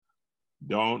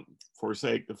don't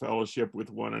forsake the fellowship with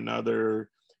one another.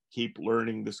 Keep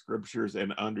learning the scriptures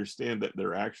and understand that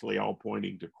they're actually all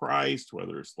pointing to Christ,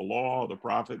 whether it's the law, the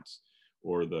prophets,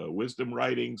 or the wisdom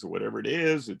writings, or whatever it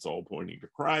is, it's all pointing to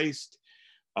Christ.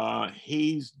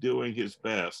 He's doing his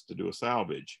best to do a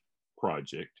salvage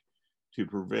project to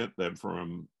prevent them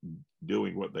from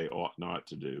doing what they ought not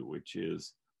to do, which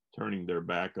is turning their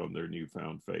back on their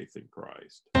newfound faith in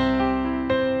Christ.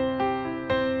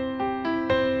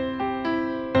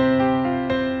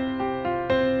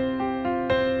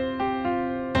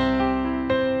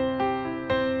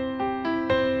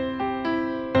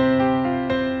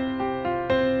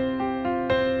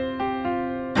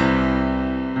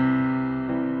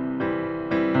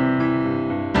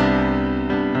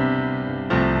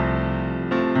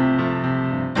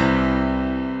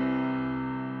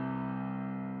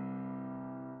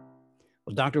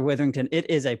 Well, Dr. Witherington, it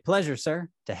is a pleasure, sir,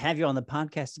 to have you on the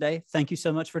podcast today. Thank you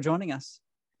so much for joining us.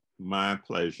 My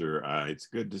pleasure. It's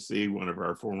good to see one of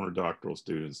our former doctoral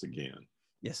students again.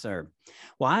 Yes, sir.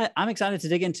 Well, I'm excited to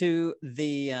dig into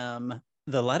the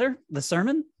letter, the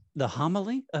sermon, the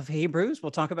homily of Hebrews.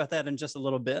 We'll talk about that in just a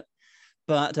little bit.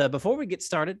 But before we get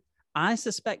started, I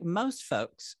suspect most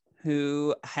folks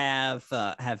who have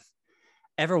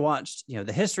ever watched,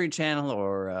 the History Channel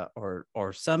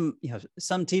or some,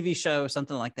 some TV show,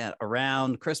 something like that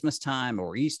around Christmas time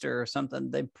or Easter or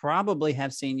something, they probably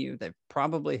have seen you. They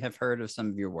probably have heard of some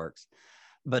of your works.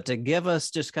 But to give us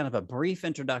just kind of a brief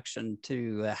introduction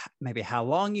to maybe how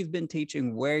long you've been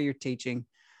teaching, where you're teaching,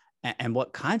 and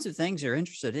what kinds of things you're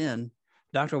interested in,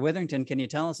 Dr. Witherington, can you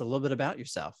tell us a little bit about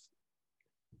yourself?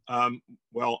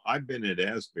 Well, I've been at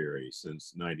Asbury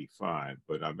since '95,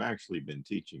 but I've actually been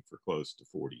teaching for close to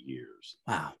 40 years.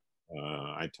 Wow.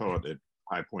 I taught at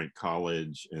High Point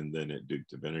College and then at Duke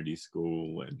Divinity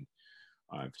School, and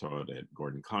I've taught at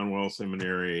Gordon Conwell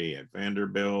Seminary, at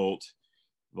Vanderbilt.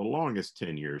 The longest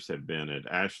 10 years have been at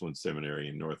Ashland Seminary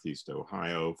in Northeast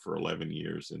Ohio for 11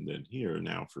 years, and then here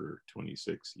now for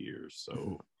 26 years.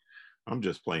 So I'm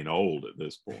just plain old at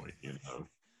this point,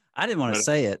 I didn't want to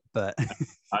say it, but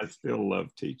I still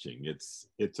love teaching.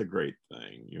 It's a great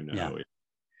thing, Yeah.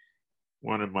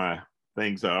 One of my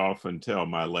things I often tell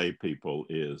my lay people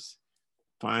is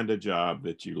find a job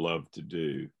that you love to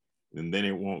do, and then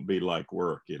it won't be like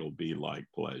work. It'll be like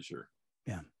pleasure.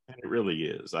 Yeah. And it really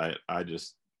is. I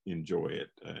just enjoy it.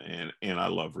 And I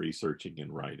love researching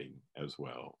and writing as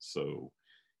well. So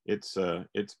it's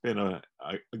been a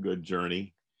good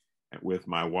journey with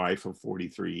my wife of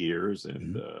 43 years.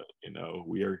 And,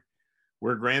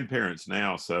 we're grandparents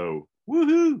now. So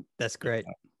woohoo. That's great.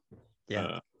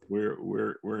 Yeah.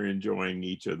 We're enjoying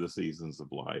each of the seasons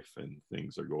of life, and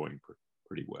things are going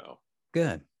pretty well.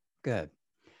 Good.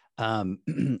 I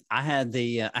had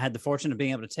the fortune of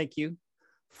being able to take you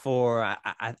for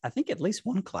I think at least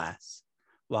one class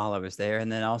while I was there,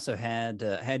 and then also had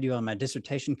you on my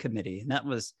dissertation committee, and that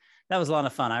was a lot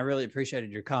of fun. I really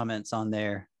appreciated your comments on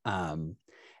there.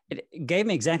 It gave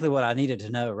me exactly what I needed to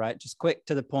know, right? Just quick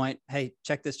to the point. Hey,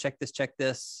 check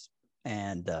this,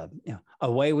 and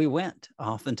away we went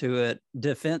off into a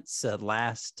defense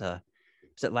last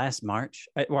March.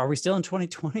 Are we still in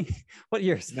 2020? What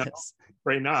year is this?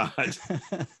 Pray not.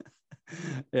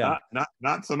 Yeah,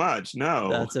 not so much. No,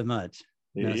 not so much.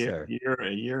 No, sir. A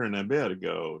year and a bit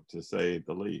ago, to say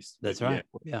the least. That's right.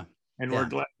 Yeah. And we're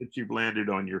glad that you've landed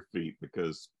on your feet,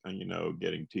 because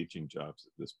getting teaching jobs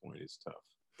at this point is tough.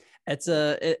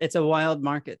 It's a wild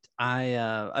market.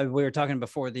 We were talking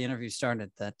before the interview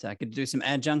started that I could do some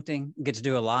adjuncting, get to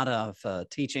do a lot of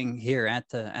teaching here at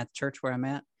the church where I'm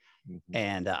at. Mm-hmm.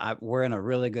 And we're in a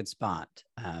really good spot,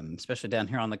 especially down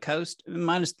here on the coast,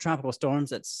 minus the tropical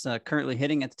storms that's currently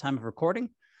hitting at the time of recording.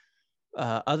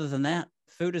 Other than that,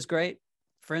 food is great,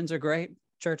 friends are great,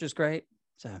 church is great.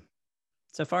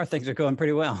 So far things are going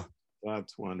pretty well.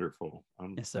 That's wonderful.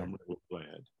 Yes, sir. I'm really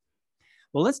glad.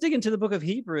 Well, let's dig into the book of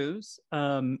Hebrews.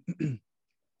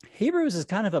 Hebrews is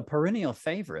kind of a perennial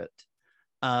favorite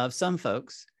of some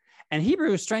folks, and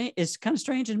Hebrews is kind of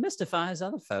strange and mystifies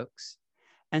other folks.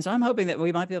 And so I'm hoping that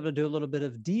we might be able to do a little bit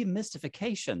of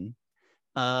demystification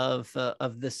of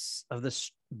this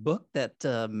book that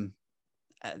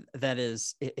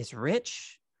is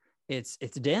rich, it's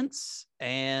dense,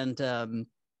 and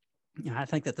I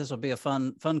think that this will be a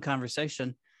fun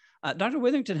conversation. Dr.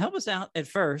 Witherington, help us out at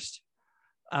first.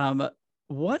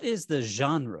 What is the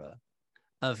genre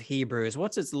of Hebrews?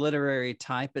 What's its literary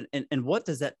type, and what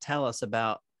does that tell us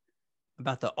about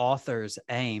the author's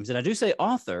aims? And I do say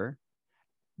author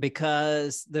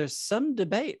because there's some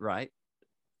debate, right?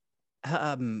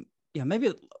 Yeah,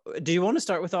 maybe. Do you want to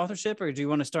start with authorship, or do you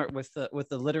want to start with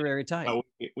the literary type? Oh,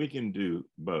 we can do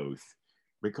both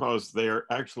because they're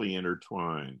actually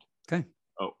intertwined. Okay.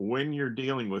 When you're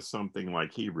dealing with something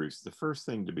like Hebrews, the first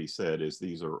thing to be said is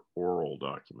these are oral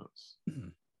documents. Mm-hmm.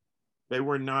 They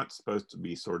were not supposed to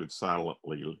be sort of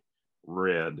silently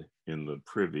read in the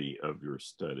privy of your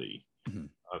study. Mm-hmm.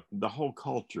 The whole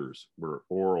cultures were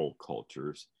oral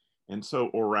cultures. And so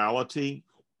orality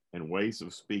and ways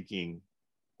of speaking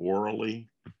orally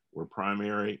were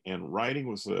primary, and writing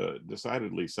was a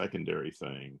decidedly secondary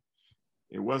thing.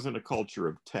 It wasn't a culture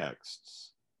of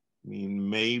texts. I mean,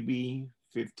 maybe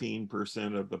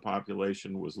 15% of the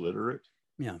population was literate.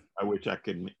 Yeah. By which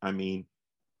I mean,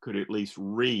 could at least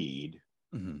read,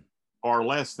 Mm-hmm. or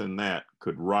less than that,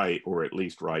 could write, or at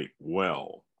least write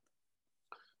well.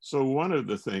 So one of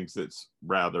the things that's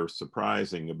rather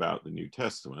surprising about the New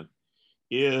Testament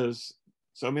is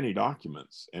so many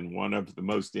documents. And one of the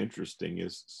most interesting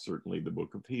is certainly the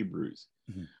book of Hebrews.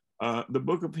 Mm-hmm. The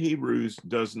book of Hebrews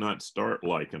does not start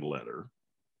like a letter.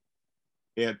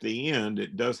 At the end,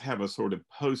 it does have a sort of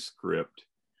postscript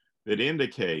that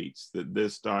indicates that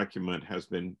this document has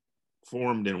been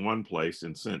formed in one place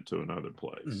and sent to another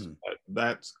place. Mm-hmm.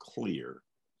 That's clear.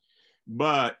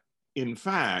 But in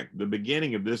fact, the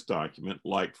beginning of this document,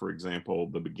 like, for example,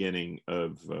 the beginning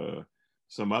of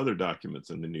some other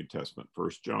documents in the New Testament,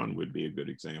 First John would be a good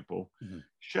example, mm-hmm.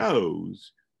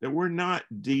 shows that we're not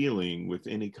dealing with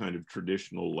any kind of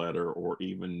traditional letter or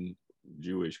even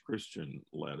Jewish Christian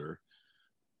letter.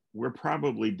 We're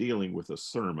probably dealing with a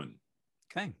sermon.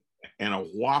 Okay. And a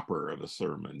whopper of a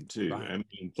sermon, too. Right. I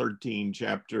mean, 13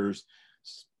 chapters.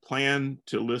 Plan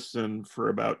to listen for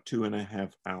about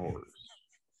 2.5 hours,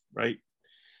 right?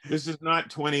 This is not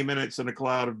 20 minutes in a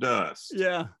cloud of dust.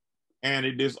 Yeah. And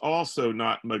it is also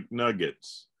not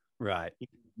McNuggets. Right.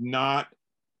 Not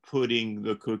putting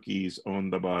the cookies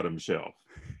on the bottom shelf.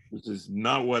 This is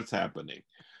not what's happening.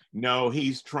 No,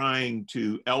 he's trying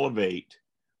to elevate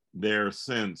their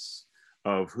sense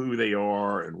of who they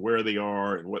are and where they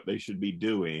are and what they should be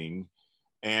doing.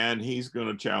 And he's going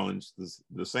to challenge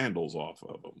the sandals off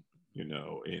of them, you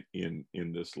know, in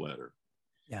this letter.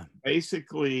 Yeah.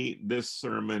 Basically, this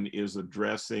sermon is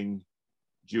addressing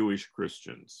Jewish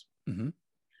Christians. Mm-hmm.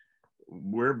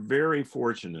 We're very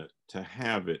fortunate to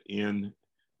have it in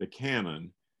the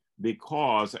canon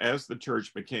because as the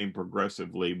church became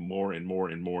progressively more and more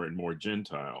and more and more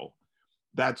Gentile,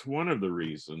 that's one of the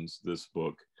reasons this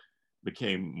book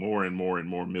became more and more and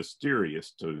more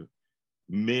mysterious to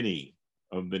many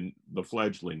of the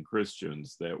fledgling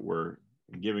Christians that were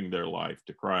giving their life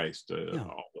to Christ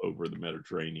all over the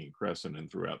Mediterranean crescent and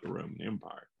throughout the Roman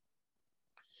Empire.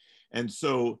 And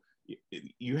so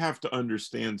you have to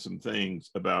understand some things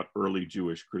about early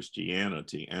Jewish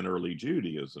Christianity and early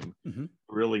Judaism mm-hmm. to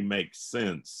really make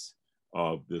sense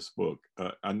of this book.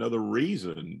 Another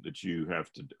reason that you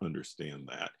have to understand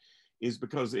that is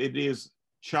because it is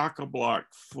chock-a-block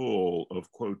full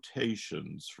of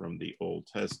quotations from the Old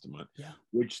Testament,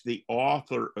 which the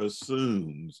author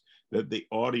assumes that the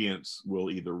audience will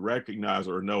either recognize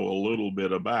or know a little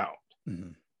bit about. Mm-hmm.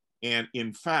 And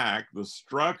in fact, the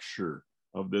structure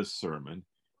of this sermon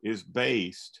is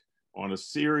based on a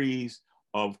series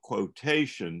of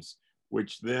quotations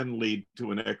which then lead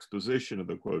to an exposition of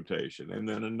the quotation, and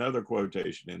then another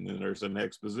quotation, and then there's an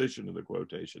exposition of the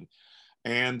quotation,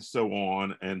 and so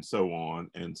on, and so on,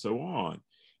 and so on.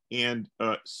 And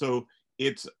so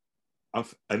it's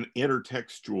an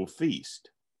intertextual feast.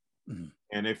 Mm-hmm.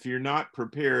 And if you're not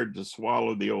prepared to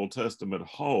swallow the Old Testament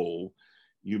whole,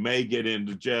 you may get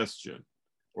indigestion.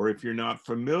 Or if you're not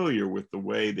familiar with the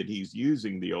way that he's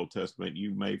using the Old Testament,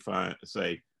 you may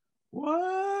say,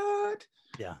 what?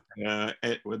 Yeah.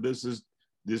 Well, this is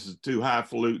too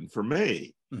highfalutin for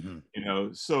me. Mm-hmm. You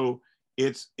know, so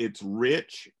it's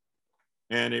rich,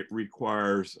 and it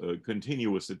requires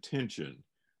continuous attention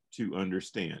to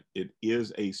understand. It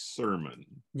is a sermon.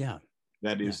 Yeah.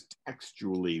 That is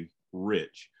textually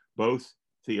rich, both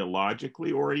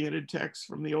theologically oriented texts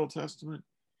from the Old Testament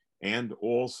and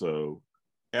also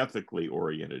ethically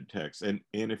oriented texts. And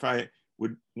if I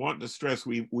would want to stress,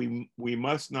 we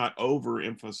must not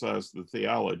overemphasize the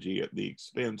theology at the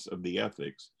expense of the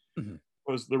ethics, mm-hmm.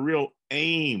 because the real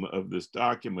aim of this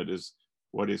document is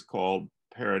what is called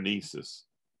paranesis,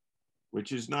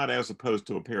 which is not as opposed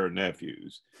to a pair of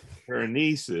nephews.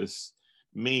 Paranesis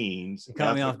means you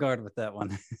caught me off guard with that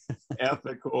one.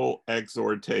 ethical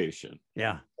exhortation.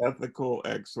 Yeah. Ethical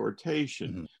exhortation.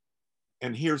 Mm-hmm.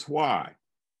 And here's why.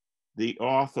 The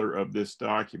author of this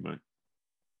document,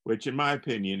 which in my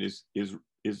opinion is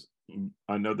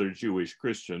another Jewish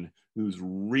Christian who's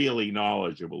really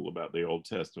knowledgeable about the Old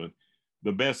Testament,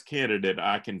 the best candidate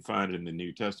I can find in the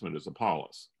New Testament is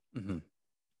Apollos. Mm-hmm.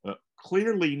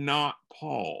 Clearly not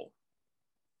Paul.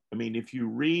 I mean, if you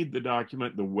read the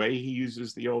document, the way he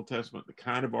uses the Old Testament, the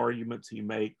kind of arguments he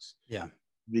makes, Yeah.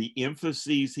 the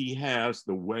emphases he has,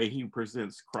 the way he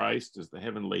presents Christ as the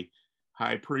heavenly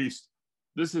high priest,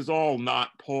 this is all not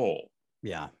Paul.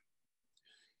 Yeah.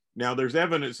 Now, there's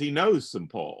evidence he knows some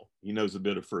Paul. He knows a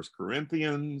bit of First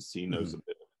Corinthians. He knows a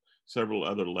bit of several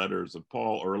other letters of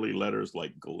Paul, early letters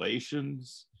like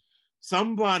Galatians.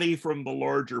 Somebody from the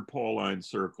larger Pauline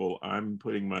circle, I'm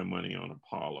putting my money on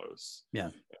Apollos. Yeah.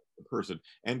 The person,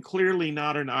 and clearly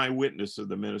not an eyewitness of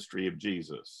the ministry of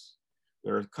Jesus.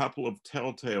 There are a couple of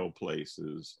telltale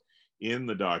places in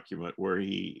the document where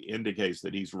he indicates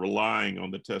that he's relying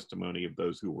on the testimony of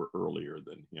those who were earlier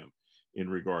than him in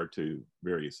regard to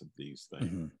various of these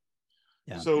things. Mm-hmm.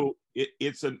 Yeah. So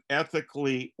it's an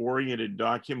ethically oriented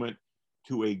document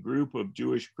to a group of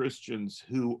Jewish Christians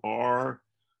who are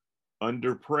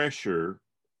under pressure,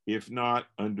 if not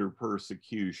under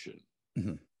persecution.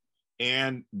 Mm-hmm.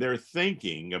 And they're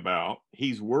thinking about,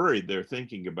 he's worried they're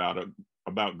thinking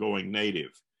about going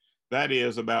native. That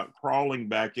is, about crawling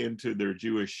back into their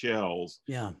Jewish shells,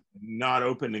 yeah, not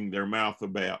opening their mouth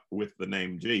with the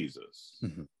name Jesus.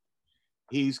 Mm-hmm.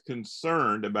 He's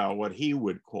concerned about what he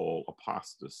would call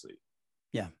apostasy.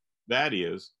 Yeah. That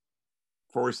is,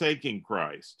 forsaking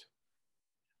Christ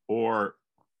or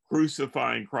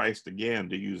crucifying Christ again,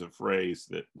 to use a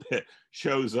phrase that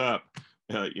shows up,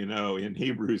 in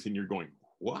Hebrews, and you're going,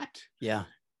 what? Yeah.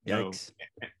 Yikes.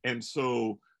 And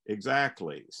so,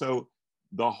 exactly. So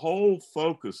the whole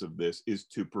focus of this is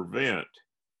to prevent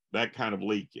that kind of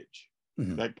leakage,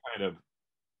 Mm-hmm. that kind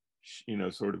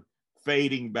of, sort of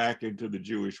fading back into the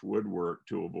Jewish woodwork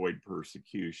to avoid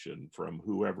persecution from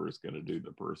whoever is going to do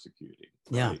the persecuting.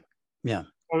 Right? Yeah.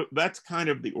 So that's kind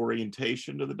of the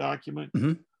orientation to the document.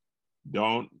 Mm-hmm.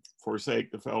 Don't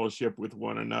forsake the fellowship with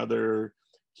one another.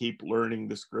 Keep learning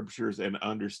the scriptures and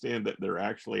understand that they're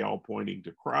actually all pointing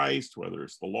to Christ, whether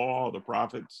it's the law, the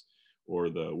prophets, or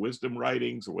the wisdom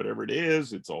writings, or whatever it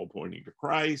is, it's all pointing to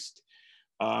Christ.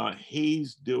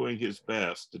 He's doing his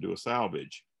best to do a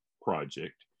salvage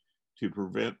project to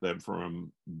prevent them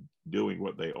from doing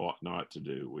what they ought not to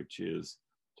do, which is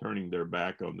turning their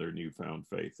back on their newfound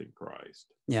faith in Christ.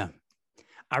 Yeah.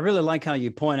 I really like how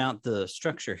you point out the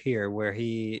structure here, where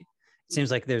it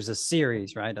seems like there's a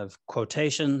series, right, of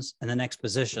quotations and then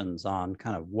expositions on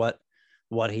kind of what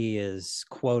he is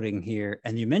quoting here.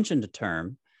 And you mentioned a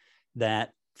term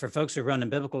that for folks who run in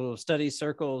biblical studies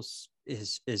circles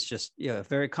is just a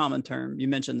very common term. You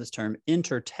mentioned this term,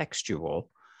 intertextual.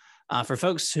 For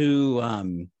folks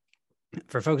in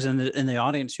the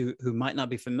audience who might not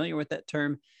be familiar with that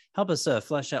term, help us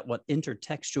flesh out what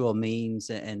intertextual means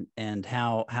and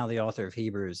how the author of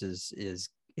Hebrews is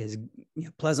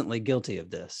pleasantly guilty of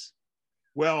this.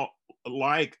 Well,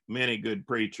 like many good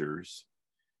preachers,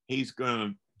 he's going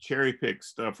to cherry pick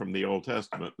stuff from the Old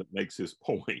Testament that makes his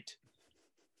point,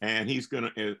 and he's going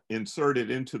to insert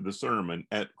it into the sermon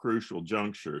at crucial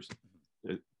junctures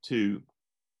to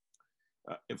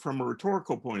from a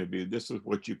rhetorical point of view, this is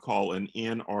what you call an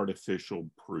inartificial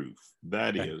proof.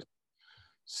 That is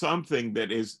something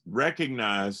that is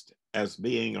recognized as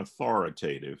being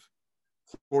authoritative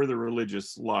for the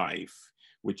religious life,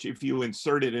 which if you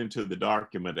insert it into the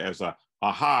document as a,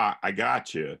 aha, I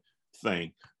got you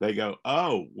thing, they go,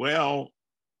 oh, well,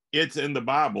 it's in the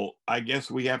Bible. I guess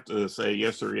we have to say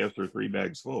yes or 3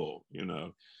 bags full,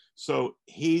 So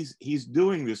he's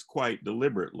doing this quite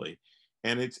deliberately.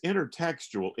 And it's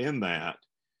intertextual in that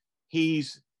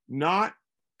he's not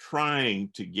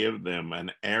trying to give them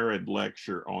an arid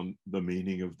lecture on the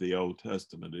meaning of the Old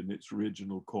Testament in its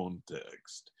original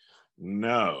context.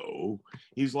 No,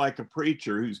 he's like a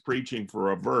preacher who's preaching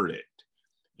for a verdict.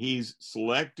 He's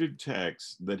selected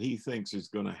texts that he thinks is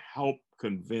going to help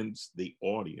convince the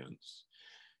audience,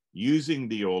 using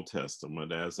the Old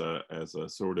Testament as a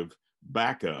sort of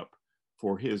backup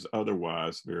for his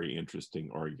otherwise very interesting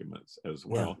arguments as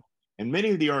well. Yeah. And many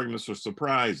of the arguments are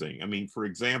surprising. I mean, for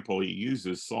example, he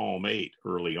uses Psalm 8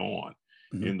 early on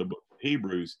in the book of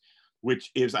Hebrews,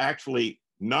 which is actually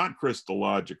not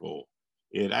Christological.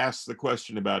 It asks the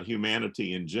question about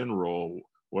humanity in general.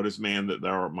 What is man that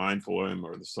thou art mindful of him,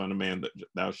 or the son of man that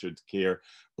thou shouldst care?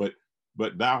 But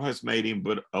thou hast made him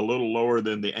but a little lower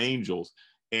than the angels.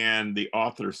 And the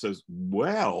author says,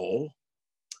 well,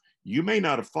 you may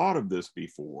not have thought of this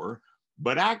before,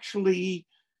 but actually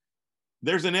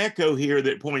there's an echo here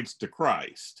that points to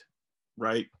Christ,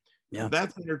 right? Yeah.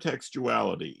 That's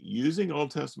intertextuality, using Old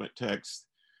Testament texts,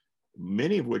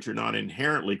 many of which are not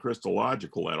inherently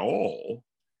Christological at all,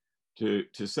 to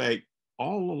say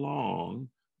all along,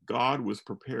 God was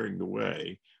preparing the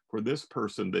way for this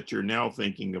person that you're now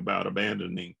thinking about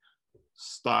abandoning.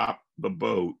 Stop the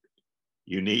boat.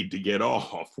 You need to get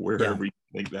off wherever you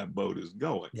think that boat is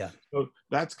going. Yeah. So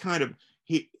that's kind of,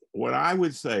 what I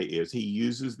would say is he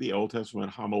uses the Old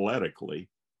Testament homiletically,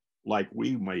 like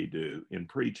we may do in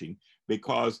preaching,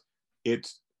 because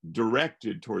it's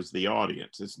directed towards the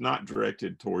audience. It's not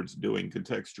directed towards doing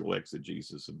contextual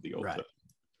exegesis of the Old Testament.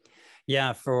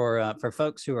 Yeah, for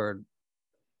folks who are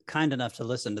kind enough to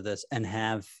listen to this and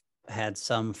have had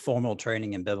some formal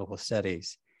training in biblical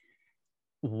studies,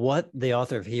 what the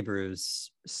author of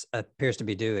Hebrews appears to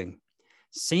be doing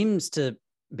seems to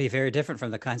be very different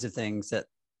from the kinds of things that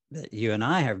you and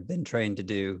I have been trained to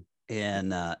do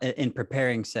in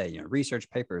preparing, say, research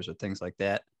papers or things like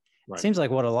that. Right. It seems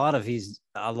like a lot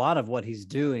of what he's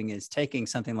doing is taking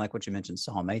something like what you mentioned,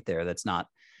 Psalm 8 there. That's not,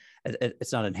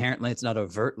 it's not inherently, it's not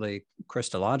overtly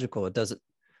Christological. It doesn't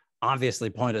obviously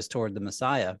point us toward the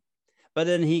Messiah, but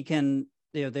then he can,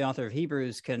 the author of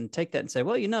Hebrews can take that and say,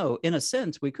 well, in a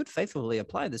sense, we could faithfully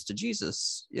apply this to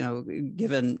Jesus,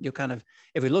 given kind of,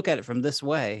 if we look at it from this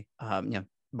way,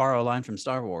 borrow a line from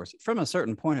Star Wars, from a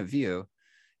certain point of view,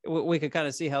 we could kind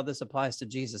of see how this applies to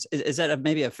Jesus. Is that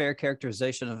maybe a fair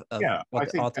characterization of what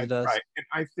the author does? Right.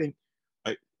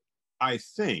 And I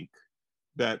think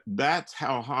that that's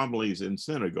how homilies in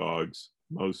synagogues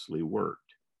mostly worked.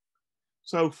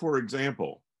 So, for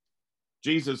example,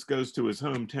 Jesus goes to his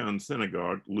hometown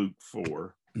synagogue, Luke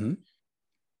 4. Mm-hmm.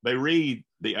 They read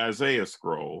the Isaiah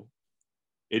scroll.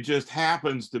 It just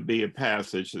happens to be a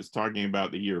passage that's talking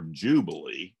about the year of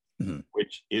Jubilee, mm-hmm.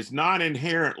 which is not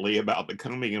inherently about the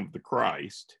coming of the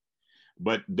Christ,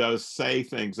 but does say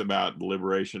things about the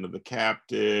liberation of the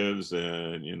captives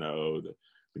and, the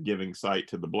giving sight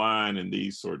to the blind and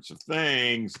these sorts of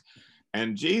things.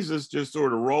 And Jesus just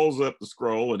sort of rolls up the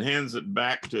scroll and hands it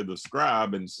back to the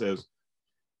scribe and says,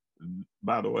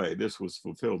 by the way, this was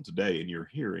fulfilled today in your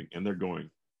hearing. And they're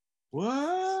going,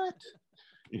 what?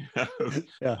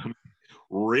 Yeah.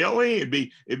 Really?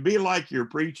 It'd be like your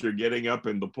preacher getting up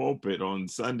in the pulpit on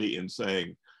Sunday and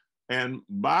saying, and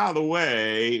by the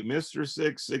way, Mr.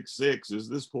 666 is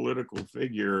this political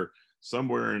figure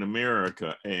somewhere in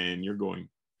America. And you're going,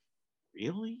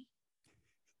 really?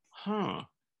 Huh.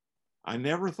 I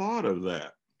never thought of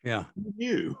that. Yeah.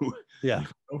 You. Yeah.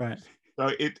 Right.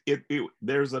 So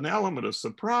there's an element of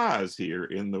surprise here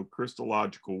in the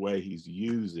Christological way he's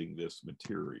using this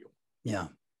material. Yeah.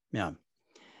 Yeah.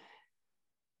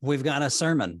 We've got a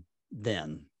sermon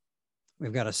then.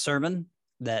 We've got a sermon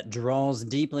that draws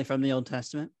deeply from the Old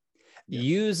Testament,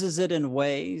 uses it in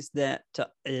ways that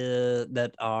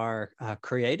are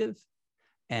creative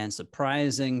and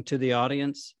surprising to the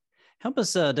audience. Help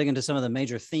us dig into some of the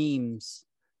major themes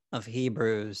of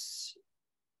Hebrews.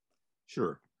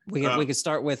 Sure. We could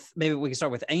start with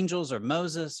angels or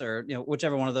Moses or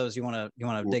whichever one of those you want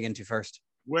to dig into first.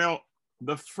 Well,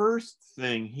 the first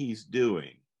thing he's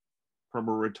doing from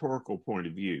a rhetorical point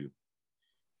of view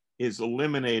is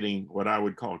eliminating what I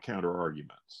would call counter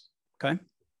arguments. Okay.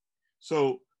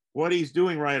 So what he's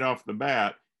doing right off the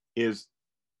bat is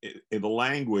in the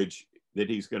language that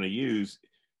he's going to use.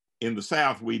 In the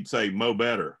South, we'd say mo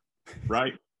better,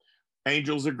 right?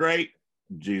 Angels are great.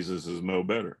 Jesus is mo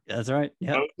better. That's right.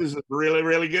 Yeah. Moses is really,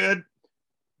 really good.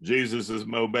 Jesus is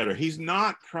mo better. He's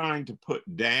not trying to put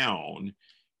down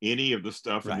any of the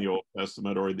stuff in the Old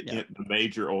Testament or the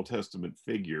major Old Testament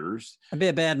figures. It'd be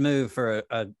a bad move for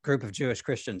a group of Jewish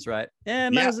Christians, right?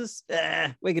 Moses,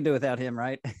 we can do without him,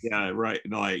 right? Yeah, right.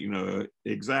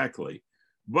 Exactly.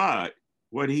 But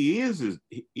what he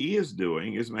is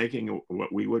doing is making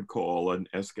what we would call an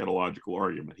eschatological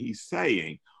argument. He's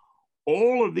saying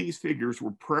all of these figures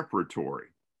were preparatory.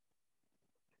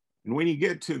 And when you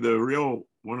get to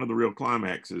one of the real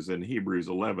climaxes in Hebrews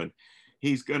 11,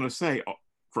 he's going to say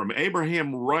from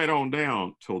Abraham right on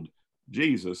down till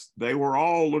Jesus, they were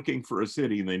all looking for a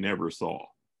city they never saw.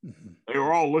 Mm-hmm. They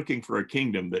were all looking for a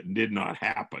kingdom that did not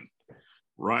happen,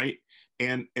 right?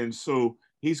 And so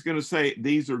he's going to say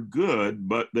these are good,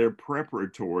 but they're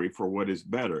preparatory for what is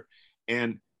better.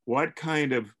 And what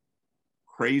kind of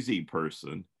crazy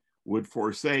person would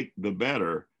forsake the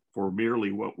better for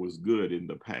merely what was good in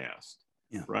the past?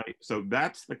 Yeah. Right? So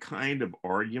that's the kind of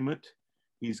argument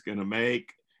he's going to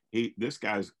make. This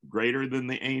guy's greater than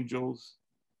the angels.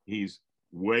 He's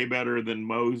way better than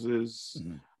Moses.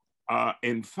 Mm-hmm.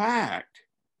 In fact,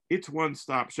 it's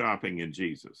one-stop shopping in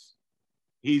Jesus.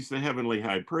 He's the heavenly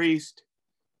high priest.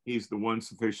 He's the one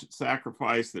sufficient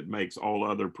sacrifice that makes all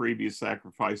other previous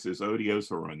sacrifices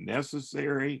odious or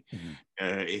unnecessary.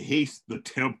 Mm-hmm. He's the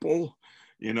temple.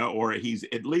 you know, or he's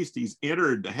at least he's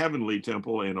entered the heavenly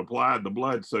temple and applied the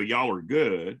blood, so y'all are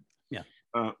good. Yeah.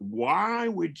 Why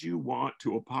would you want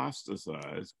to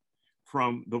apostatize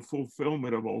from the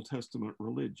fulfillment of Old Testament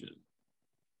religion?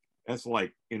 That's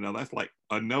like, you know, that's like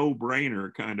a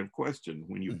no-brainer kind of question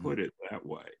when you put it that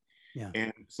way. Yeah.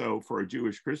 And so for a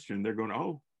Jewish Christian, they're going,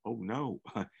 oh no,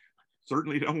 I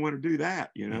certainly don't want to do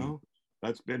that, you know.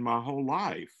 That's been my whole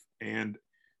life. And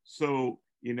so,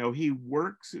 you know, he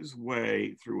works his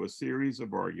way through a series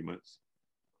of arguments,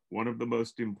 one of the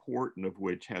most important of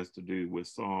which has to do with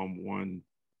Psalm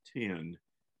 110,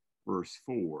 verse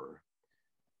 4,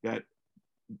 that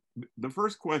the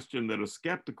first question that a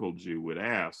skeptical Jew would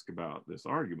ask about this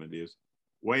argument is,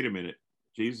 wait a minute,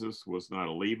 Jesus was not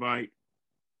a Levite,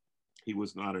 he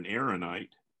was not an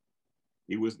Aaronite,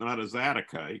 he was not a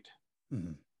Zadokite,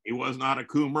 he was not a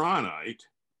Qumranite.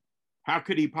 How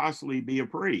could he possibly be a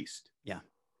priest? Yeah.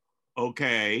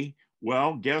 Okay,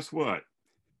 well, guess what?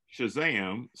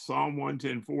 Shazam, Psalm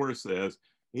 110:4 says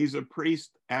he's a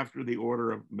priest after the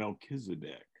order of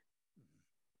Melchizedek.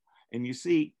 And you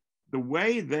see, the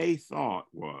way they thought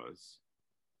was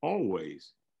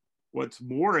always what's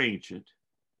more ancient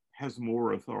has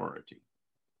more authority.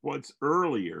 What's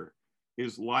earlier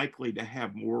is likely to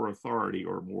have more authority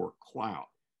or more clout.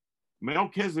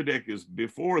 Melchizedek is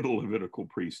before the Levitical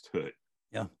priesthood.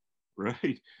 Yeah.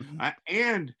 Right?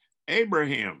 And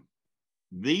Abraham,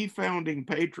 the founding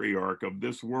patriarch of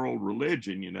this world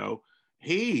religion, you know,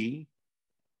 he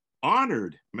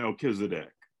honored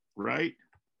Melchizedek, right?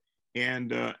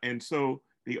 And so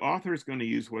the author is going to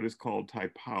use what is called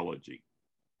typology,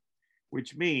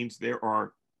 which means there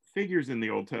are figures in the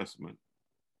Old Testament,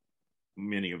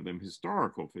 many of them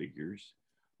historical figures,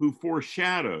 who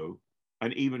foreshadow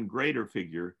an even greater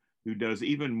figure who does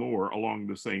even more along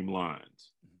the same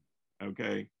lines.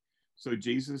 Okay, so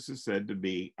Jesus is said to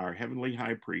be our heavenly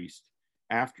high priest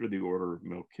after the order of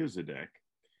Melchizedek,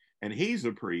 and he's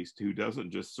a priest who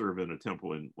doesn't just serve in a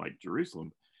temple in like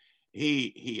Jerusalem.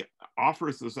 He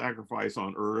offers the sacrifice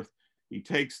on earth, he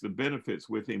takes the benefits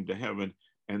with him to heaven,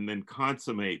 and then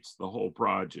consummates the whole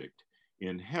project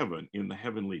in heaven, in the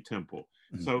heavenly temple.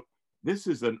 So this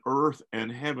is an earth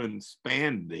and heaven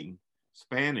spanning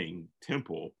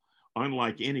temple,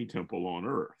 unlike any temple on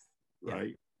earth,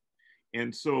 right?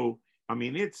 And so, I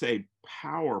mean, it's a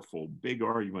powerful, big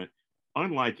argument,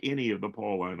 unlike any of the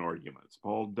Pauline arguments.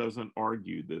 Paul doesn't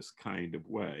argue this kind of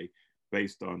way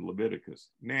based on Leviticus.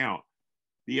 Now,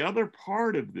 the other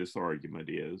part of this argument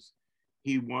is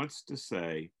he wants to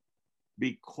say,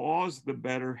 because the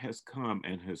better has come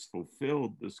and has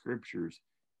fulfilled the scriptures,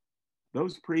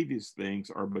 those previous things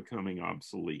are becoming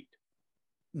obsolete.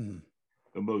 The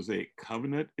Mosaic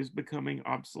covenant is becoming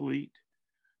obsolete.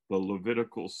 The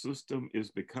Levitical system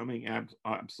is becoming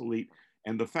obsolete.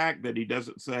 And the fact that he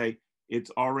doesn't say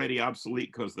it's already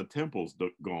obsolete because the temple's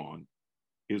gone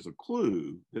is a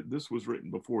clue that this was written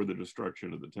before the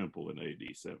destruction of the temple in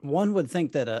AD 70. One would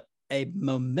think that a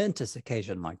momentous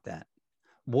occasion like that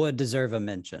would deserve a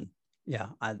mention. Yeah,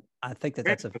 I think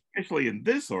that's especially in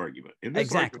this argument. In this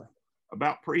exactly argument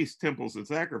about priests, temples, and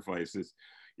sacrifices,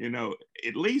 you know,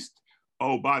 at least,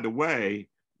 oh, by the way,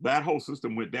 that whole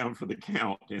system went down for the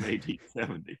count in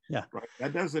 1870. Yeah. Right?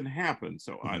 That doesn't happen.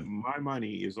 So my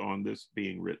money is on this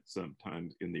being written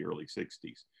sometimes in the early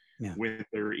 60s, when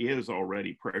there is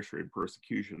already pressure and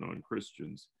persecution on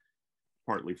Christians,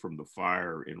 partly from the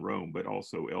fire in Rome, but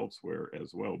also elsewhere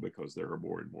as well, because there are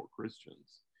more and more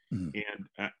Christians.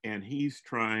 And he's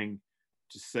trying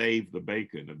to save the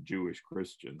bacon of Jewish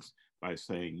Christians by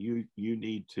saying, you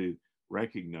need to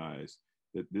recognize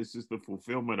that this is the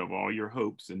fulfillment of all your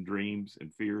hopes and dreams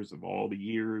and fears of all the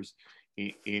years,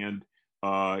 and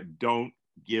don't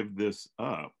give this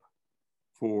up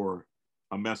for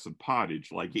a mess of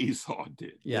pottage like Esau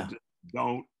did. Yeah. Just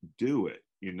don't do it,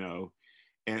 you know.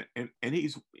 And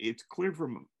it's clear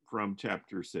from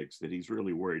chapter 6 that he's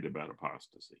really worried about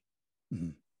apostasy.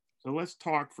 So let's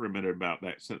talk for a minute about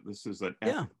that. So this is an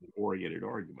ethically oriented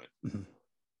argument.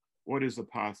 What is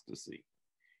apostasy?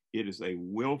 It is a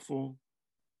willful,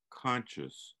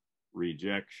 conscious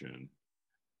rejection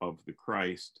of the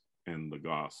Christ and the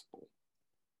gospel.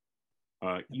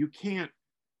 You can't,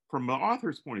 from the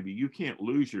author's point of view, you can't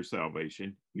lose your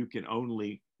salvation. You can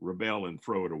only rebel and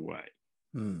throw it away.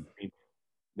 I mean,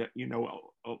 that, you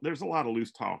know, there's a lot of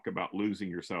loose talk about losing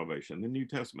your salvation. The New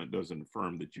Testament doesn't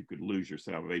affirm that you could lose your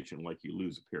salvation like you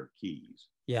lose a pair of keys.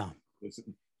 Yeah. It's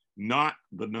not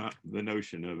the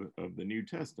notion of the New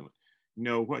Testament.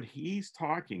 No, what he's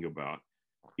talking about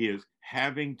is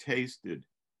having tasted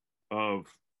of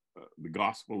the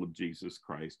gospel of Jesus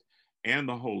Christ and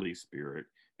the Holy Spirit,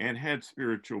 and had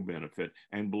spiritual benefit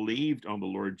and believed on the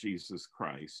Lord Jesus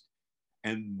Christ,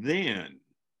 and then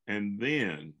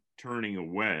turning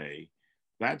away,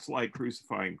 that's like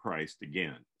crucifying Christ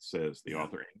again, says the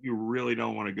author. You really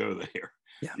don't want to go there.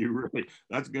 Yeah.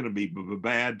 That's going to be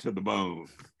bad to the bone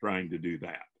trying to do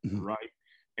that, right?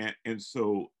 And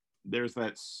so there's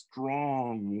that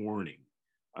strong warning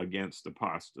against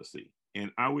apostasy.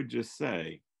 And I would just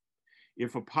say,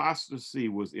 if apostasy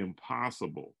was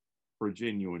impossible for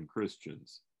genuine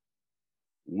Christians,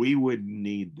 we would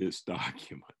need this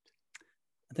document.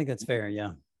 I think that's fair,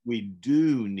 yeah. We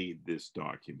do need this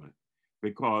document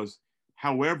because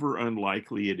however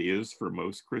unlikely it is for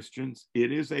most Christians,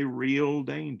 it is a real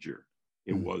danger.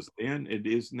 It was then, it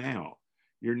is now.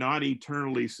 You're not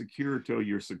eternally secure till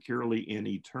you're securely in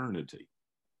eternity.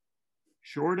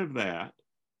 Short of that,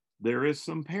 there is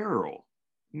some peril.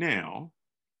 Now,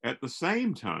 at the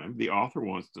same time, the author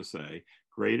wants to say,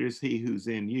 greater is he who's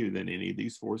in you than any of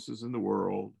these forces in the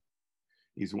world.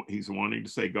 He's wanting to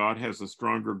say God has a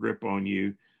stronger grip on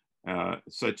you,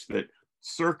 such that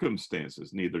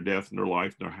circumstances, neither death nor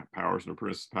life, nor powers nor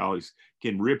principalities,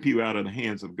 can rip you out of the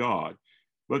hands of God.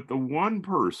 But the one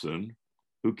person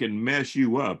who can mess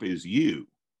you up is you.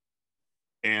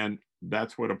 And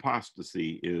that's what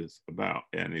apostasy is about,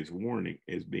 and is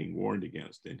being warned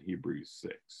against in Hebrews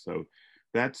 6. So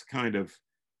that's kind of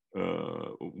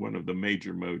one of the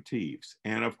major motifs.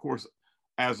 And of course,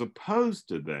 as opposed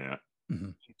to that,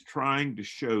 he's trying to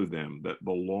show them that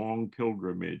the long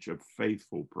pilgrimage of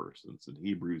faithful persons in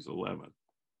Hebrews 11,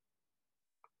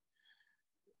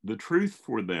 the truth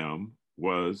for them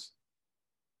was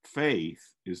faith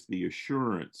is the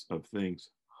assurance of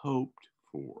things hoped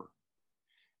for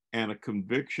and a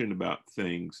conviction about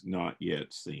things not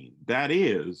yet seen. That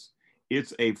is,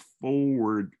 it's a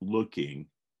forward-looking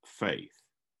faith.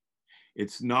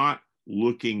 It's not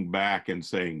looking back and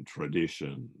saying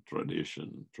tradition,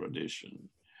 tradition, tradition.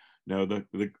 No,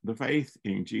 the faith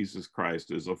in Jesus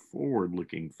Christ is a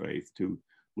forward-looking faith to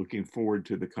looking forward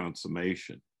to the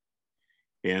consummation.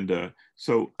 And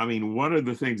so, I mean, one of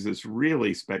the things that's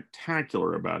really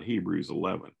spectacular about Hebrews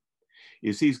 11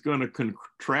 is he's going to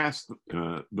contrast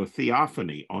the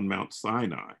theophany on Mount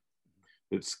Sinai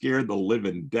that scared the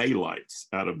living daylights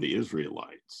out of the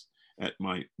Israelites at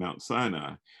Mount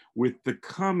Sinai with the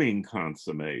coming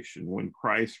consummation when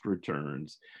Christ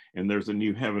returns and there's a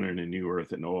new heaven and a new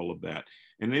earth and all of that.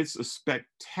 And it's a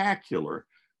spectacular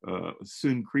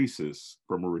syncresis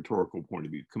from a rhetorical point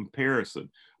of view, comparison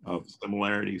of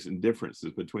similarities and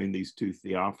differences between these two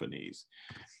theophanies.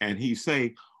 And he's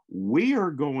saying, we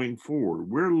are going forward,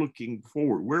 we're looking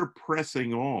forward, we're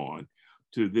pressing on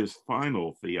to this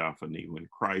final theophany when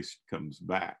Christ comes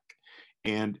back.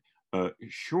 And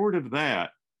short of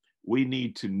that, we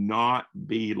need to not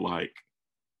be like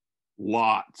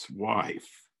Lot's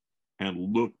wife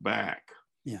and look back,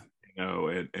 you know,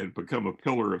 and become a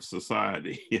pillar of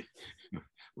society,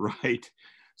 right?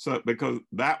 So because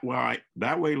that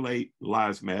way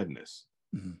lies madness,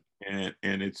 and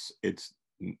it's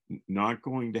not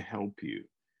going to help you,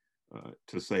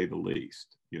 to say the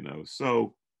least, you know.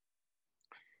 So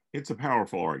it's a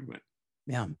powerful argument.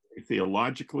 Yeah,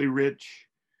 theologically rich,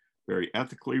 very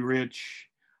ethically rich.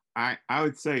 I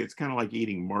would say it's kind of like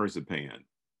eating marzipan.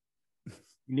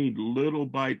 You need little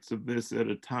bites of this at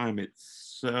a time.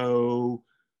 It's so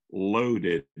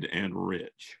loaded and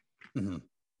rich.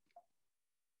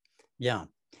 Yeah.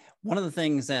 One of the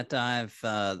things that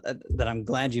that I'm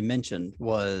glad you mentioned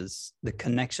was the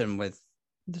connection with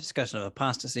the discussion of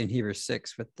apostasy in Hebrews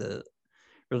 6 with the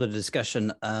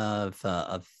discussion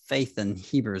of faith in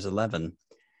Hebrews 11.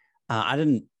 I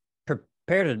didn't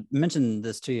prepare to mention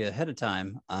this to you ahead of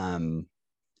time,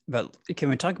 but can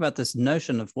we talk about this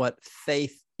notion of what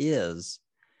faith is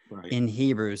in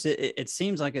Hebrews? It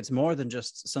seems like it's more than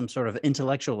just some sort of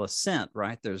intellectual assent,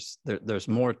 right? There's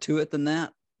more to it than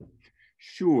that.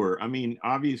 Sure. I mean,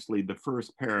 obviously, the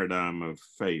first paradigm of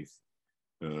faith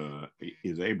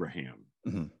is Abraham.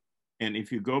 And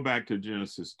if you go back to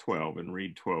Genesis 12 and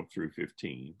read 12 through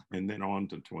 15, and then on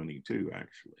to 22,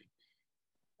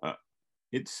 actually,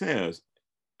 it says,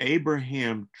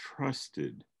 Abraham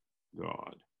trusted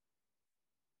God,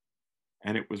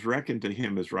 and it was reckoned to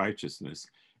him as righteousness,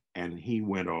 and he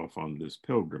went off on this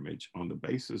pilgrimage on the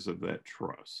basis of that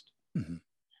trust.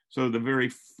 So the very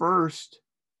first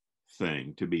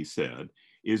thing to be said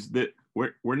is that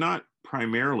we're not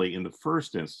primarily in the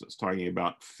first instance talking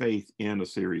about faith in a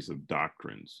series of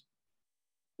doctrines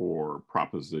or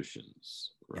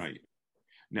propositions, right?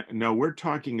 Now we're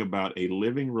talking about a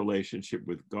living relationship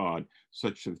with God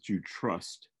such that you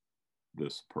trust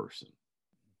this person.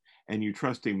 and you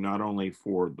trust him not only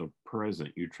for the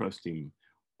present, you trust him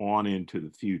on into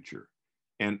the future.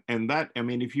 And that, I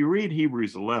mean, if you read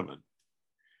Hebrews 11,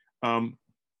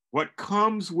 what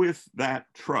comes with that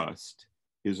trust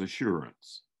is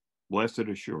assurance, blessed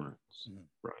assurance,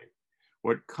 right?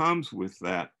 What comes with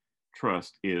that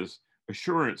trust is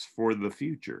assurance for the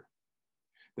future,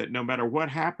 that no matter what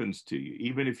happens to you,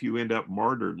 even if you end up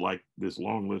martyred, like this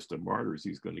long list of martyrs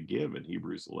he's going to give in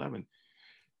Hebrews 11,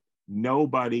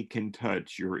 nobody can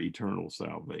touch your eternal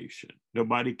salvation.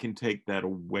 Nobody can take that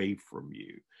away from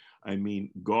you. I mean,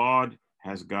 God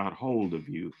has got hold of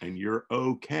you, and you're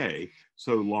okay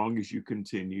so long as you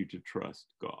continue to trust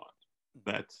God.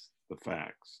 That's the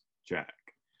facts, Jack.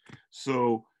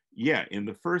 So, yeah, in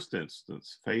the first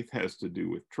instance, faith has to do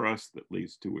with trust that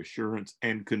leads to assurance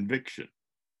and conviction.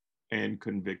 And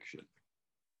conviction.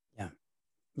 Yeah,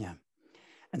 yeah.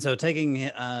 And so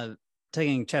taking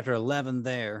chapter 11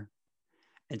 there,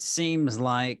 it seems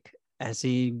like as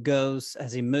he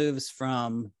moves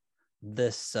from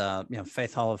this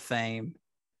Faith Hall of Fame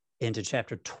into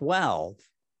chapter 12,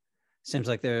 seems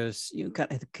like there's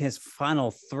kind of his final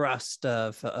thrust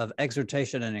of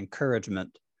exhortation and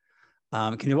encouragement.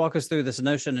 Can you walk us through this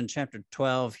notion in chapter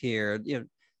 12 here?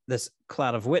 This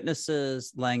cloud of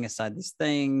witnesses, laying aside these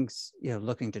things,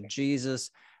 looking to Jesus.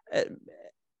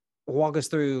 Walk us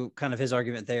through kind of his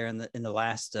argument there in the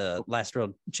last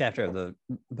real chapter of the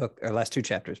book, or last two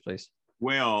chapters, please.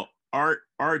 Well,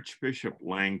 Archbishop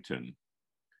Langton,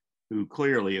 who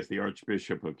clearly, as the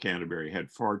Archbishop of Canterbury, had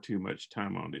far too much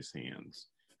time on his hands,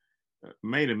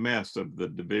 made a mess of the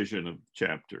division of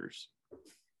chapters,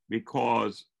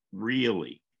 because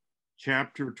really,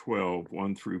 chapter 12,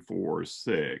 1 through 4,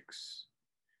 6,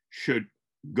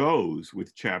 goes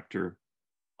with chapter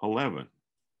 11.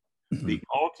 Mm-hmm. The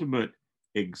ultimate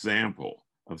example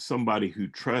of somebody who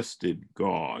trusted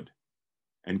God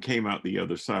and came out the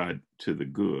other side to the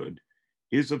good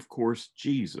is, of course,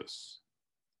 Jesus.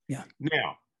 Yeah.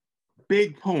 Now,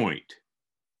 big point.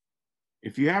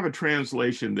 If you have a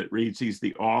translation that reads, he's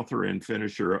the author and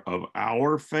finisher of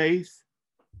our faith,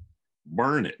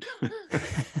 burn it.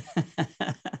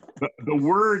 The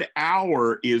word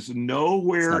our is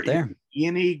nowhere in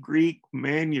any Greek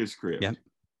manuscript. Yep.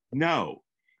 No,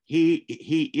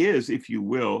 he is, if you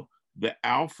will, the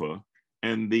Alpha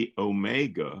and the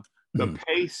Omega, the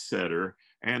pace setter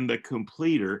and the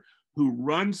completer, who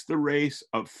runs the race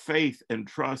of faith and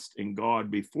trust in God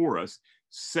before us,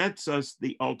 sets us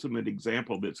the ultimate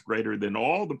example that's greater than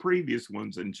all the previous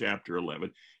ones in chapter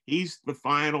 11. He's the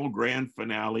final grand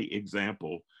finale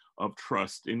example of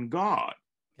trust in God.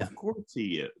 Yeah. Of course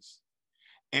he is.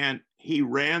 And he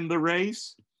ran the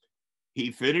race.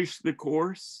 He finished the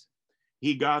course.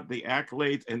 He got the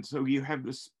accolades. And so you have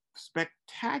this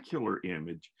spectacular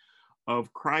image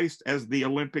of Christ as the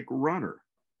Olympic runner,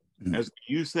 as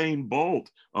Usain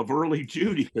Bolt of early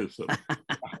Judaism,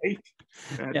 right?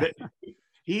 Yeah.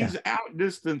 He's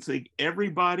outdistancing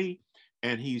everybody,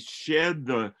 and he's shed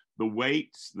the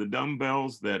weights, the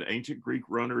dumbbells that ancient Greek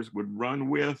runners would run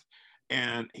with,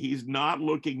 and he's not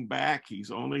looking back. He's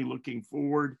only looking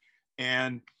forward.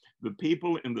 And the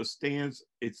people in the stands,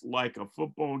 it's like a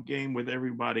football game with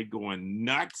everybody going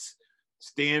nuts,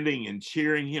 standing and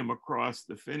cheering him across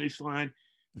the finish line,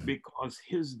 because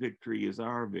his victory is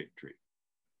our victory.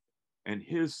 And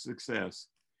his success,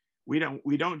 we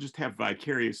don't just have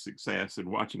vicarious success in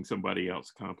watching somebody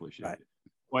else accomplish it. Right.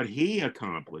 What he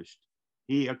accomplished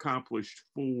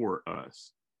for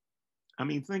us. I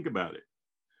mean, think about it.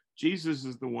 Jesus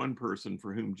is the one person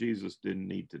for whom Jesus didn't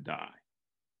need to die.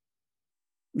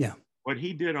 Yeah. What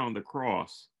he did on the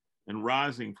cross and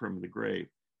rising from the grave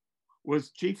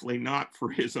was chiefly not for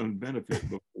his own benefit,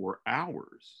 but for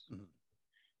ours.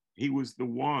 He was the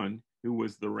one who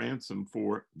was the ransom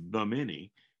for the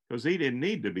many, because he didn't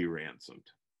need to be ransomed.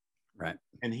 Right.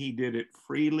 And he did it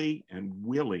freely and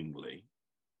willingly,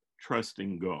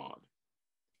 trusting God.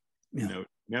 Yeah.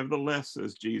 Nevertheless,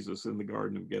 says Jesus in the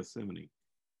Garden of Gethsemane,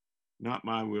 not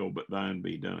my will, but thine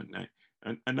be done. Now,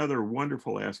 another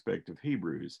wonderful aspect of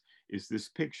Hebrews is this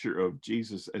picture of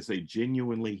Jesus as a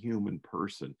genuinely human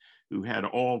person who had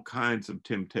all kinds of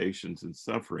temptations and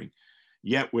suffering,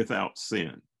 yet without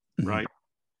sin, right?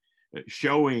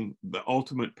 Showing the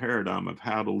ultimate paradigm of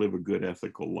how to live a good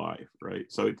ethical life, right?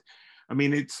 So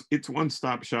it's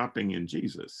one-stop shopping in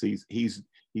Jesus.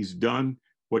 He's done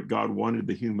what God wanted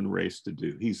the human race to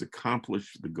do. He's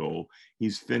accomplished the goal.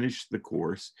 He's finished the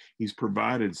course. He's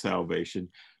provided salvation.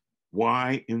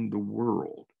 Why in the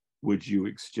world would you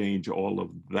exchange all of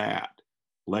that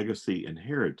legacy and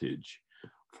heritage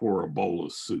for a bowl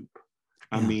of soup?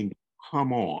 I mean,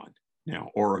 come on now,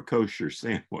 or a kosher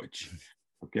sandwich.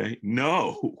 Okay,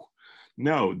 no,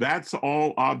 no, that's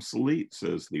all obsolete,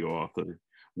 says the author.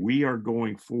 We are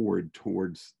going forward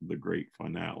towards the great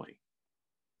finale.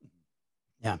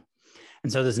 Yeah.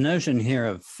 And so this notion here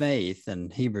of faith in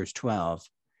Hebrews 12,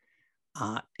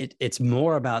 it's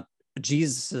more about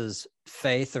Jesus's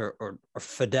faith or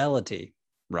fidelity,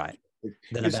 right,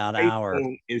 than about our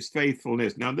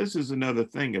faithfulness. Now, this is another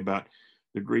thing about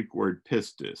the Greek word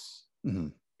pistis. Mm-hmm.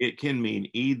 It can mean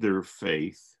either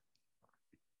faith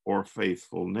or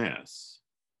faithfulness.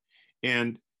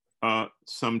 And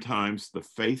sometimes the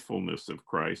faithfulness of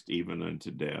Christ, even unto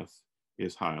death,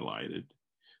 is highlighted.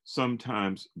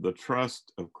 Sometimes the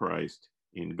trust of Christ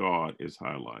in God is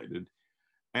highlighted.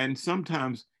 And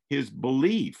sometimes his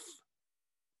belief,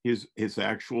 his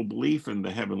actual belief in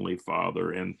the Heavenly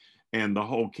Father and the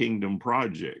whole kingdom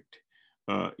project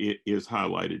it is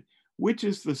highlighted, which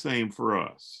is the same for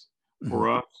us. Mm-hmm. For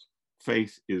us,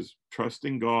 faith is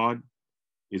trusting God,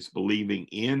 it's believing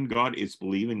in God, it's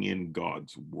believing in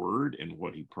God's word and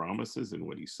what he promises and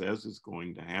what he says is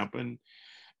going to happen.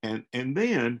 And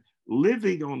then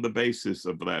living on the basis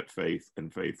of that faith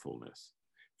and faithfulness.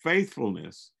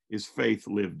 Faithfulness is faith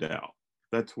lived out.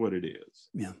 That's what it is.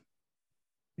 Yeah.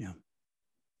 Yeah.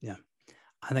 Yeah.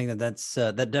 I think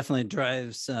that definitely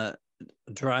drives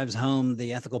home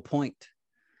the ethical point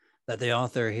that the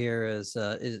author here is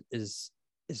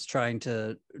trying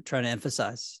to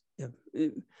emphasize.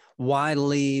 Why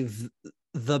leave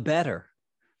the better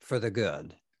for the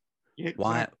good? Yeah,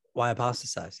 exactly. Why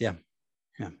apostatize? Yeah.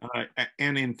 Yeah.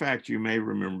 And in fact, you may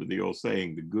remember the old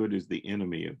saying, the good is the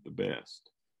enemy of the best.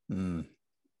 Mm.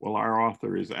 Well, our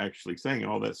author is actually saying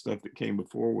all that stuff that came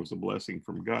before was a blessing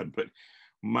from God. But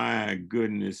my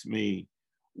goodness me,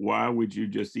 why would you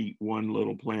just eat one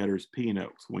little Planters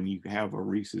peanuts when you have a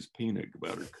Reese's peanut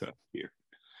butter cup here?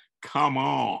 Come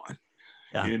on.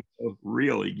 Yeah. You know,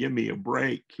 really, give me a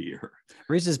break here.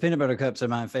 Reese's peanut butter cups are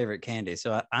my favorite candy.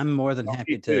 So I'm more than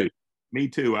happy to. Me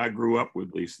too. I grew up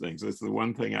with these things. It's the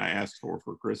one thing I asked for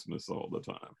Christmas all the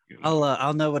time. You know?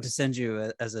 I'll know what to send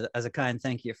you as a kind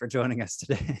thank you for joining us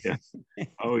today. Yeah.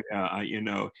 Oh yeah. You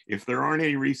know, if there aren't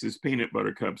any Reese's peanut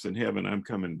butter cups in heaven, I'm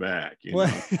coming back. You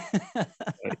know.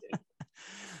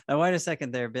 Now wait a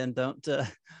second there, Ben. Don't.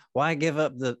 Why give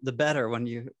up the better when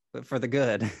you for the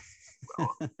good?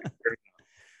 Well,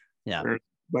 yeah.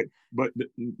 But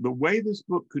the way this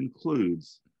book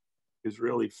concludes is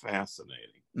really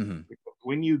fascinating. Mm-hmm. Because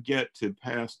when you get to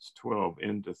past 12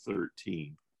 into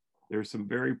 13, there's some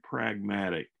very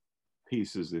pragmatic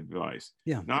pieces of advice.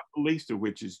 Yeah. Not the least of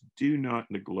which is do not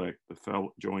neglect the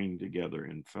joining together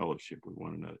in fellowship with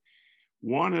one another.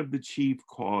 One of the chief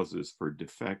causes for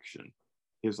defection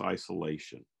is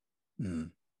isolation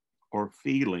or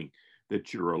feeling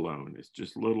that you're alone. It's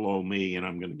just little old me and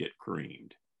I'm going to get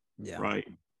creamed. Yeah. Right.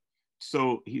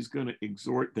 So he's going to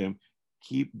exhort them,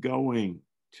 keep going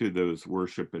to those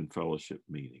worship and fellowship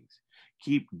meetings.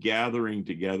 Keep gathering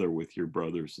together with your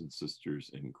brothers and sisters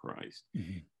in Christ.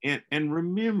 Mm-hmm. And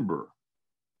remember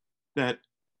that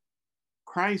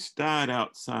Christ died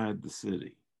outside the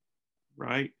city,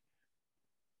 right?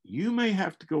 You may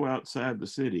have to go outside the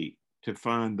city to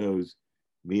find those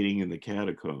meeting in the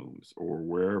catacombs or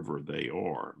wherever they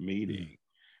are meeting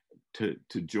to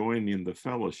join in the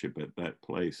fellowship at that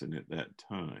place and at that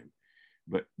time.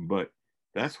 But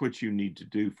that's what you need to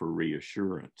do for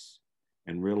reassurance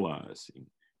and realizing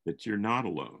that you're not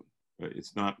alone.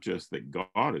 It's not just that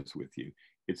God is with you,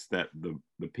 it's that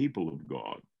the people of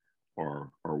God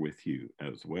are with you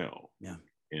as well. Yeah.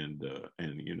 And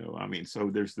you know, I mean, so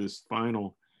there's this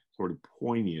final sort of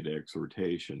poignant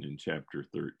exhortation in chapter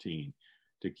 13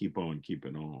 to keep on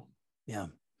keeping on. Yeah.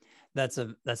 That's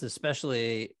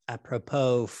especially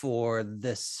apropos for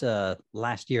this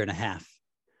last year and a half,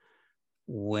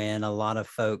 when a lot of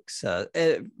folks,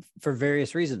 for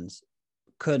various reasons,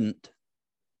 couldn't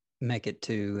make it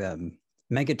to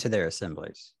their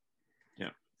assemblies.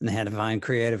 Yeah, and they had to find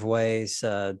creative ways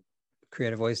to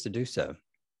do so.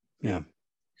 Yeah.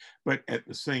 But at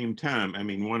the same time, I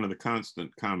mean, one of the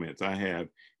constant comments I have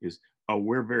is, "Oh,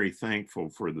 we're very thankful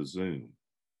for the Zoom,"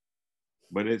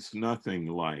 but it's nothing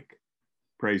like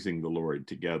praising the Lord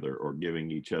together or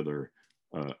giving each other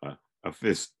a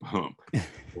fist bump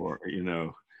or, you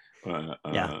know,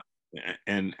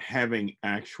 and having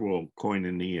actual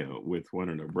koinonia with one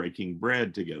another, breaking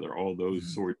bread together, all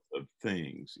those sorts of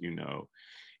things, you know.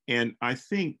 And I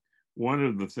think one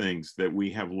of the things that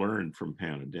we have learned from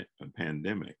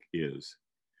pandemic is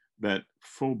that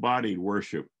full-bodied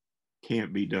worship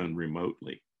can't be done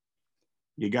remotely.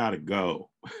 You got to go.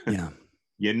 Yeah.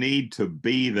 You need to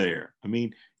be there. I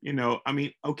mean, you know,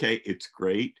 okay, it's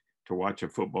great to watch a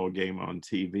football game on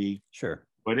TV. Sure.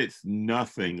 but it's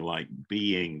nothing like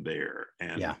being there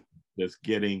and Yeah. just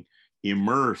getting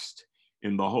immersed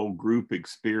in the whole group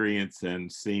experience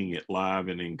and seeing it live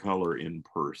and in color in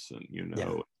person, you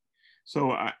know. Yeah.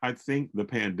 So I think the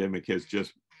pandemic has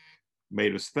just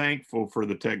made us thankful for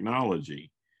the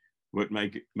technology, but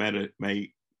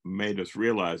made us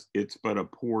realize it's but a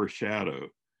poor shadow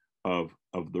of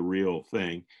the real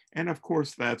thing. And of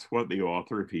course, that's what the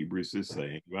author of Hebrews is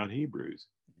saying about Hebrews.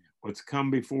 What's come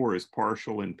before is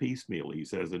partial and piecemeal, he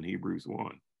says in Hebrews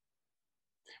 1.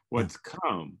 What's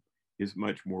come is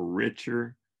much more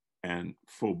richer and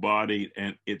full bodied,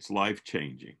 and it's life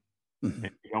changing. Mm-hmm.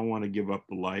 And you don't want to give up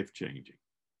the life changing.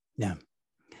 Yeah.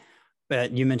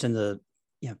 But you mentioned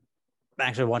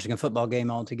actually watching a football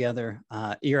game all together.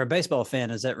 You're a baseball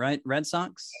fan, is that right? Red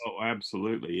Sox? Oh,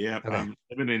 absolutely. Yeah. Okay. I'm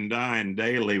living and dying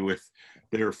daily with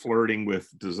their flirting with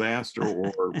disaster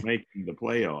or making the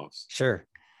playoffs. Sure.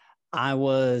 I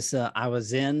was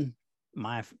in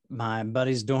my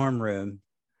buddy's dorm room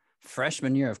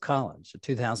freshman year of college,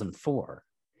 2004.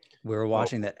 We were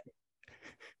watching that.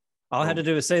 All I had to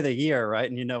do was say the year, right?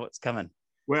 And you know what's coming.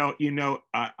 Well, you know,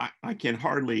 I can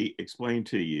hardly explain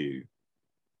to you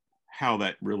how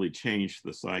that really changed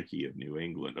the psyche of New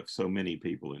England, of so many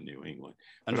people in New England.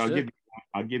 But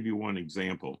I'll give you one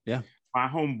example. Yeah. My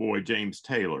homeboy, James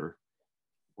Taylor,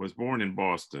 was born in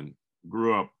Boston,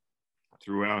 grew up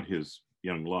throughout his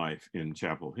young life in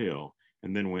Chapel Hill,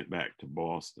 and then went back to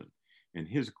Boston. And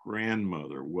his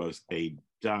grandmother was a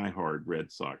diehard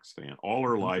Red Sox fan. All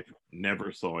her life,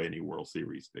 never saw any World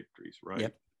Series victories, right?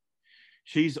 Yep.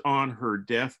 She's on her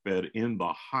deathbed in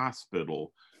the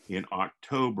hospital in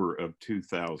October of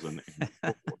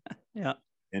 2004. Yeah.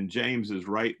 And James is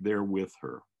right there with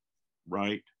her,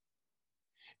 right?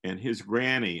 And his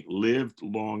granny lived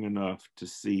long enough to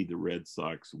see the Red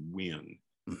Sox win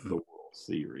the World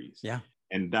Series. Yeah.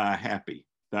 And die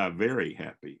very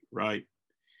happy, right?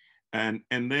 And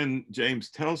then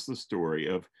James tells the story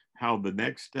of how the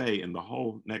next day and the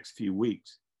whole next few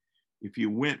weeks, if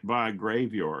you went by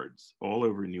graveyards all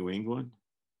over New England,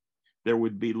 there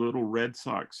would be little Red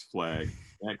Sox flags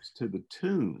next to the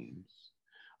tombs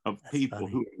of That's people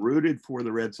funny. Who rooted for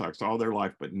the Red Sox all their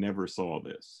life, but never saw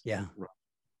this. Yeah. Right.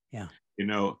 Yeah. You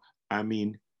know, I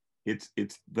mean, it's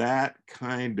that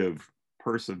kind of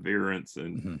perseverance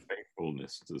and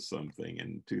faithfulness to something.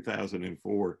 And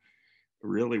 2004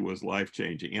 really was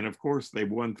life-changing. And of course, they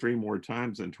won 3 more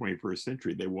times in 21st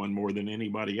century. They won more than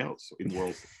anybody else in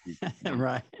World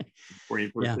right.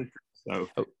 21st century. So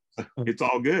it's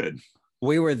all good.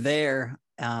 We were there.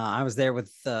 I was there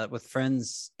with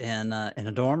friends in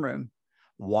a dorm room,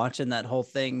 watching that whole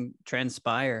thing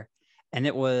transpire, and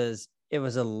it was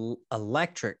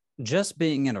electric. Just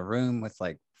being in a room with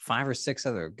like 5 or 6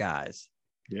 other guys,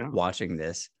 watching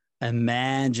this.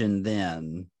 Imagine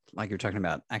then, like you're talking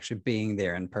about, actually being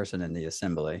there in person in the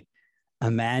assembly.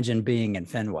 Imagine being in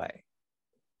Fenway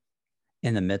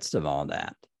in the midst of all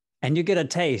that. And you get a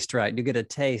taste, right? You get a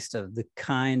taste of the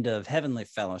kind of heavenly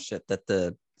fellowship that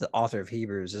the author of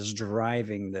Hebrews is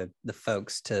driving the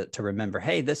folks to remember.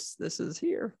 Hey, this is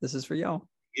here. This is for y'all.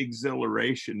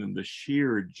 Exhilaration and the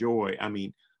sheer joy. I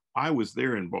mean, I was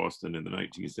there in Boston in the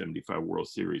 1975 World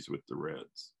Series with the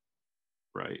Reds,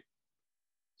 right?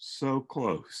 So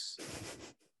close.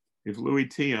 If Louis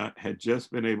Tiant had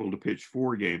just been able to pitch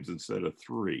 4 games instead of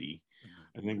 3,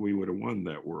 I think we would have won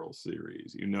that World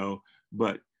Series, you know.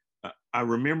 But I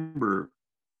remember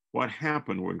what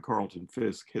happened when Carlton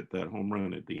Fisk hit that home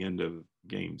run at the end of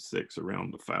Game 6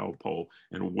 around the foul pole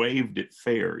and waved it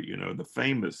fair, you know, the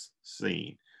famous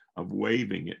scene of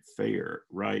waving it fair,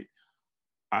 right?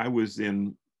 I was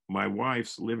in my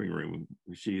wife's living room.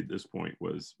 She at this point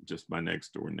was just my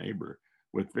next door neighbor,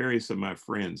 with various of my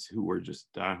friends who were just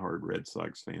diehard Red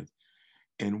Sox fans.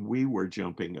 And we were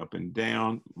jumping up and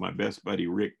down. My best buddy,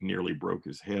 Rick, nearly broke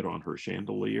his head on her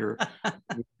chandelier.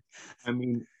 I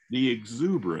mean, the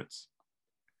exuberance.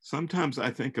 Sometimes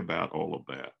I think about all of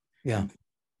that. Yeah.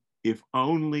 If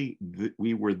only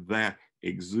we were that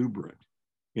exuberant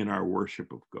in our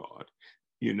worship of God,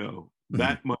 you know,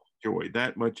 that much joy,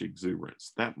 that much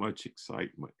exuberance, that much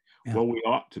excitement. Yeah. Well, we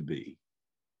ought to be.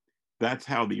 That's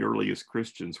how the earliest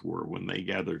Christians were when they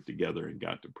gathered together and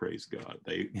got to praise God.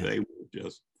 They were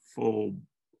just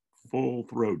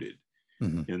full-throated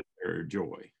in their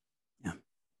joy. Yeah.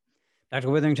 Dr.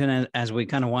 Witherington, as we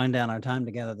kind of wind down our time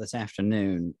together this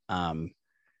afternoon,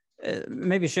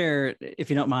 maybe share, if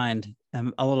you don't mind,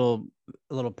 a little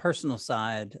personal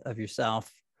side of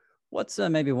yourself. What's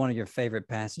maybe one of your favorite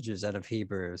passages out of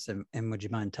Hebrews, and would you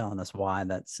mind telling us why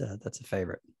that's a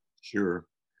favorite? Sure.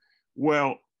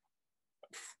 Well,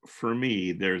 for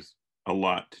me, there's a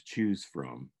lot to choose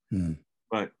from.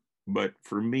 But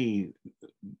for me,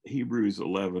 Hebrews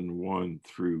 11:1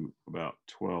 through about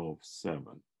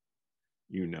 12:7,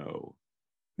 you know,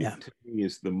 to me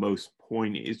is the most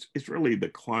poignant. It's really the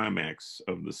climax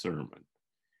of the sermon.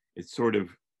 It's sort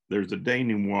of, there's a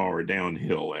denouement or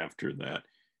downhill after that,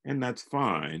 and that's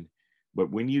fine. But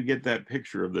when you get that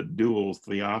picture of the dual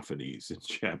theophanies in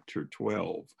chapter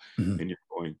 12, and you're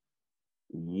going,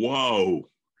 whoa,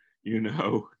 you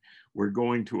know, we're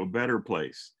going to a better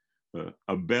place,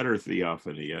 a better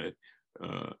theophany,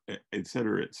 et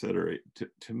cetera, et cetera.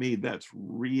 To me, that's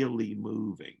really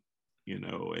moving, you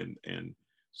know, and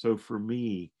so for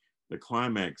me, the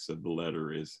climax of the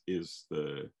letter is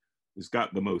it's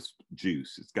got the most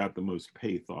juice. It's got the most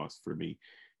pathos for me.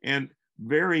 And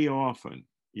very often,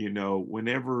 you know,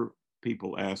 whenever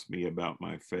people ask me about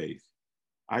my faith,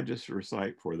 I just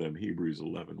recite for them Hebrews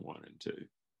 11:1 and 2.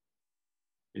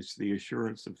 It's the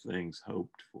assurance of things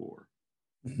hoped for,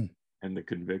 and the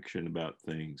conviction about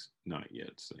things not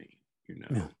yet seen, you know.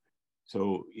 Yeah.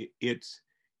 So it's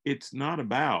not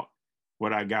about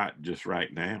what I got just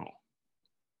right now.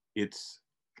 It's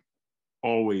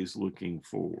always looking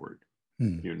forward,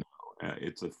 you know.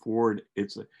 It's a forward.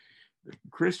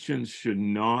 Christians should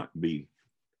not be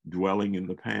dwelling in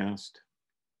the past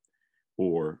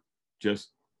or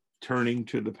just turning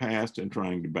to the past and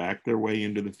trying to back their way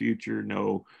into the future.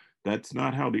 No, that's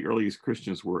not how the earliest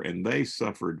Christians were, and they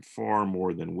suffered far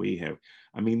more than we have.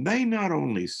 I mean, they not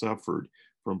only suffered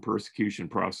from persecution,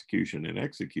 prosecution, and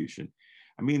execution.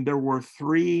 I mean, there were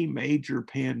 3 major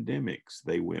pandemics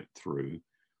they went through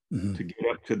to get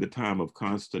up to the time of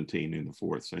Constantine in the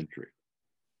 4th century.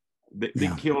 They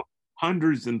killed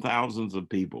hundreds and thousands of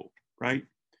people, right?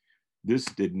 This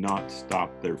did not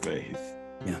stop their faith.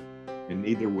 Yeah. And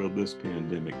neither will this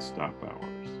pandemic stop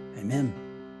ours. Amen.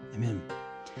 Amen.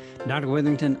 Dr.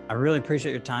 Witherington, I really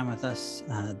appreciate your time with us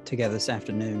together this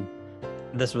afternoon.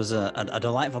 This was a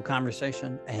delightful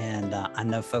conversation, and I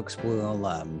know folks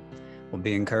will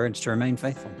be encouraged to remain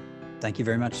faithful. Thank you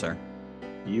very much, sir.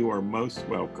 You are most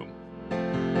welcome.